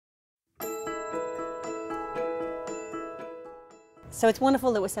So it's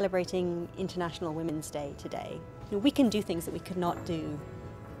wonderful that we're celebrating International Women's Day today. You know, we can do things that we could not do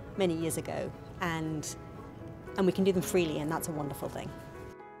many years ago, and we can do them freely, and that's a wonderful thing.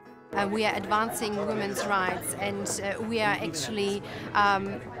 We are advancing women's rights, and we are actually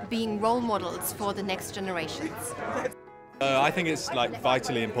being role models for the next generations. I think it's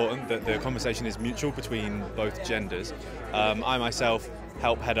vitally important that the conversation is mutual between both genders. I myself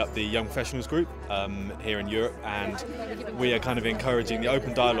help head up the Young Professionals group here in Europe, and we are kind of encouraging the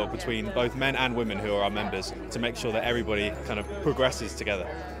open dialogue between both men and women who are our members to make sure that everybody kind of progresses together.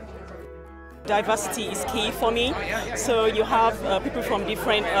 Diversity is key for me. So you have people from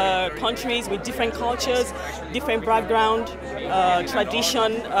different countries with different cultures, different background,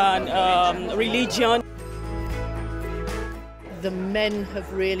 tradition, and religion. The men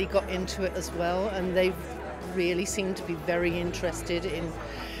have really got into it as well, and they really seem to be very interested in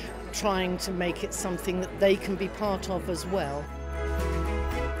trying to make it something that they can be part of as well.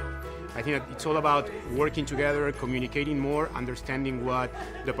 I think that it's all about working together, communicating more, understanding what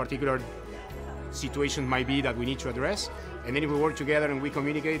the particular situation might be that we need to address, and then if we work together and we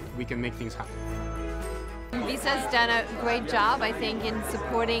communicate, we can make things happen. Visa's done a great job, I think, in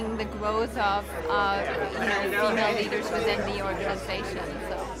supporting the growth of female leaders within the organization.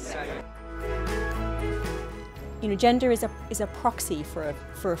 You know, gender is a proxy for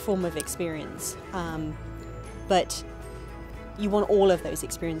a form of experience, but you want all of those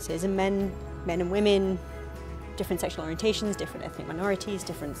experiences, and men and women, different sexual orientations, different ethnic minorities,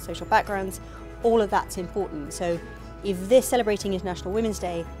 different social backgrounds, all of that's important. So if this celebrating International Women's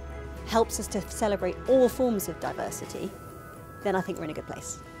Day helps us to celebrate all forms of diversity, then I think we're in a good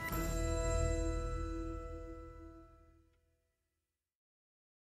place.